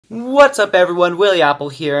What's up everyone,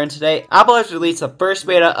 WilliApple here, and today Apple has released the first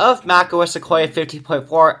beta of macOS Sequoia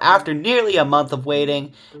 15.4 after nearly a month of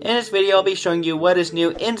waiting. In this video I'll be showing you what is new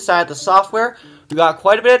inside the software. We got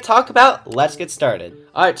quite a bit to talk about, let's get started.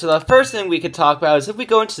 Alright, so the first thing we could talk about is if we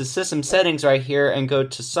go into the system settings right here and go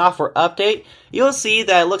to software update, you'll see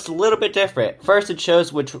that it looks a little bit different. First it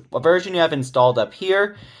shows which version you have installed up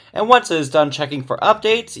here. And once it is done checking for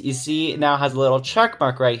updates, you see it now has a little check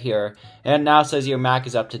mark right here. And it now says your Mac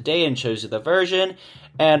is up to date and shows you the version.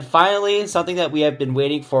 And finally, something that we have been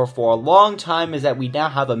waiting for a long time is that we now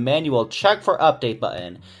have a manual check for update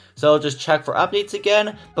button. So just check for updates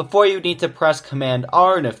again before you need to press Command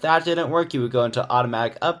R, and if that didn't work, you would go into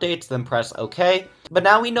automatic updates, then press OK. But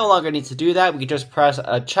now we no longer need to do that, we can just press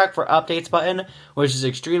a check for updates button, which is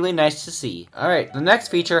extremely nice to see. Alright, the next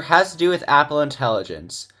feature has to do with Apple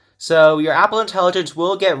Intelligence. So your Apple Intelligence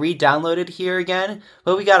will get re-downloaded here again,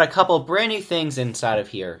 but we got a couple brand new things inside of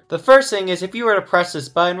here. The first thing is if you were to press this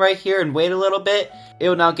button right here and wait a little bit, it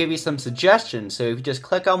will now give you some suggestions. So if you just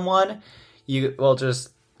click on one, you will just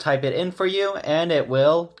type it in for you and it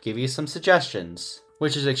will give you some suggestions.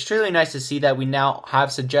 Which is extremely nice to see that we now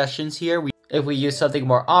have suggestions here. If we use something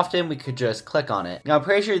more often, we could just click on it. Now I'm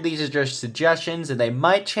pretty sure these are just suggestions and they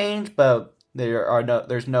might change, but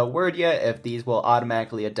there's no word yet if these will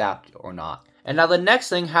automatically adapt or not. And now the next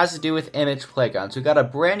thing has to do with image playgrounds. We've got a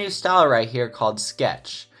brand new style right here called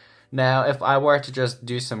Sketch. Now if I were to just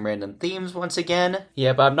do some random themes once again,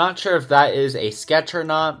 yeah, but I'm not sure if that is a sketch or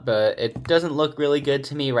not, but it doesn't look really good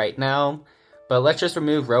to me right now. But let's just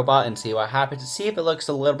remove robot and see what happens to see if it looks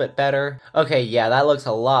a little bit better. Okay, yeah, that looks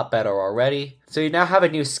a lot better already. So you now have a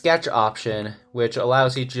new sketch option, which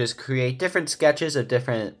allows you to just create different sketches of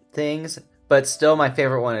different things. But still, my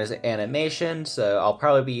favorite one is animation, so I'll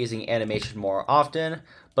probably be using animation more often.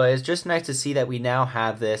 But it's just nice to see that we now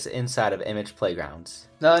have this inside of Image Playgrounds.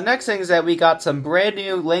 Now the next thing is that we got some brand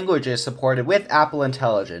new languages supported with Apple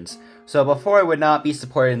Intelligence. So before it would not be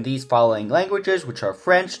supported in these following languages, which are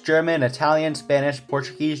French, German, Italian, Spanish,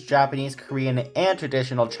 Portuguese, Japanese, Korean, and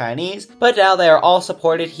traditional Chinese. But now they are all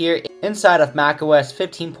supported here inside of macOS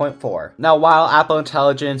 15.4. Now while Apple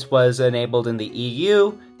Intelligence was enabled in the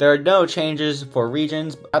EU, there are no changes for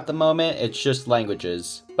regions at the moment, it's just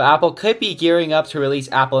languages. But Apple could be gearing up to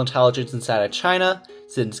release Apple Intelligence inside of China,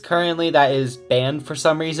 since currently that is banned for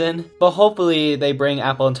some reason. But hopefully they bring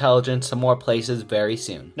Apple Intelligence to more places very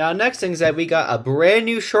soon. Now next thing is that we got a brand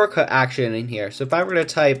new shortcut action in here. So if I were to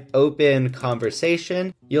type open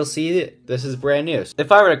conversation, you'll see that this is brand new.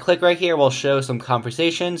 If I were to click right here, we'll show some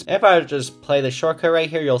conversations. If I were to just play the shortcut right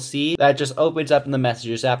here, you'll see that it just opens up in the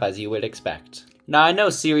Messages app as you would expect. Now I know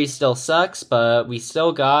Siri still sucks, but we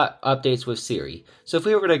still got updates with Siri. So if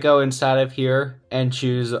we were to go inside of here and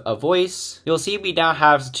choose a voice, you'll see we now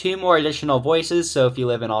have 2 more additional voices. So if you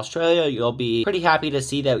live in Australia, you'll be pretty happy to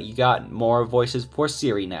see that you got more voices for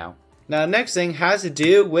Siri now. Now next thing has to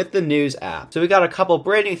do with the News app. So we got a couple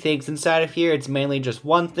brand new things inside of here. It's mainly just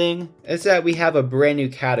one thing. It's that we have a brand new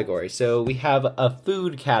category. So we have a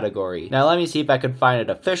food category. Now let me see if I can find it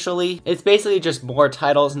officially. It's basically just more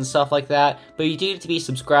titles and stuff like that. But you need to be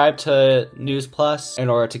subscribed to News Plus in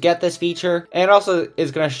order to get this feature. And it also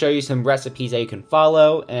is going to show you some recipes that you can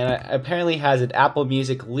follow. And it apparently has an Apple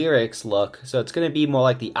Music lyrics look. So it's going to be more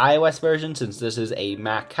like the iOS version since this is a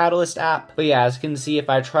Mac Catalyst app. But yeah, as you can see, if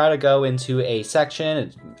I try to go into a section,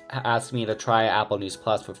 it asks me to try Apple News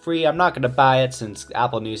Plus for free. I'm not going to buy it since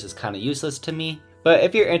Apple News is kind of useless to me. But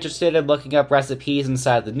if you're interested in looking up recipes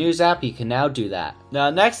inside the News app, you can now do that. Now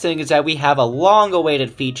next thing is that we have a long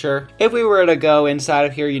awaited feature. If we were to go inside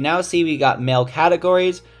of here, you now see we got mail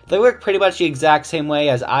categories. They work pretty much the exact same way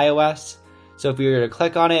as iOS. So if you were to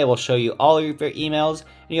click on it, it will show you all of your emails.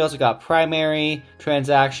 And you also got primary,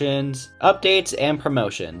 transactions, updates, and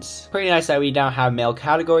promotions. Pretty nice that we now have mail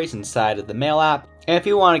categories inside of the mail app. And if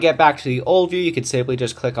you want to get back to the old view, you can simply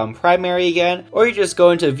just click on primary again, or you just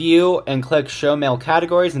go into view and click show mail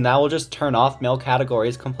categories, and that will just turn off mail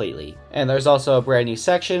categories completely. And there's also a brand new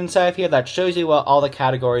section inside of here that shows you what all the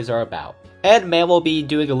categories are about. And Mail will be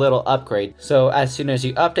doing a little upgrade. So as soon as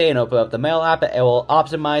you update and open up the Mail app, it will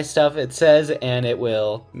optimize stuff it says, and it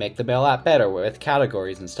will make the Mail app better with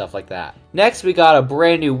categories and stuff like that. Next, we got a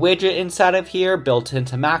brand new widget inside of here built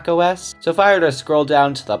into macOS. So if I were to scroll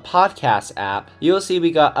down to the Podcast app, you'll see we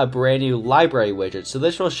got a brand new library widget. So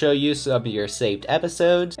this will show you some of your saved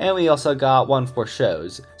episodes, and we also got one for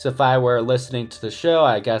shows. So if I were listening to the show,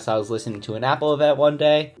 I guess I was listening to an Apple event one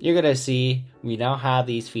day, you're gonna see we now have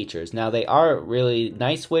these features. Now they are really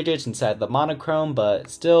nice widgets inside the monochrome, but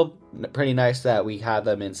still pretty nice that we have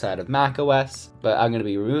them inside of macOS. But I'm going to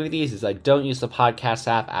be removing these as I don't use the podcast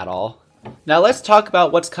app at all. Now let's talk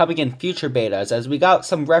about what's coming in future betas, as we got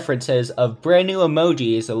some references of brand new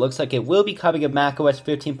emojis. It looks like it will be coming in macOS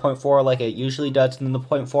 15.4 like it usually does in the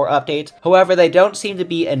 0.4 update. However, they don't seem to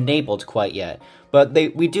be enabled quite yet. But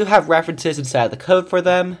we do have references inside the code for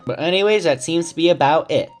them. But anyways, that seems to be about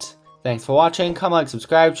it. Thanks for watching. Comment, like,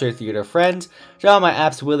 subscribe, share with your friends. Check out my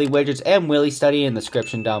apps, Willy Widgets and Willy Study in the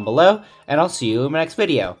description down below. And I'll see you in my next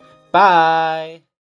video. Bye!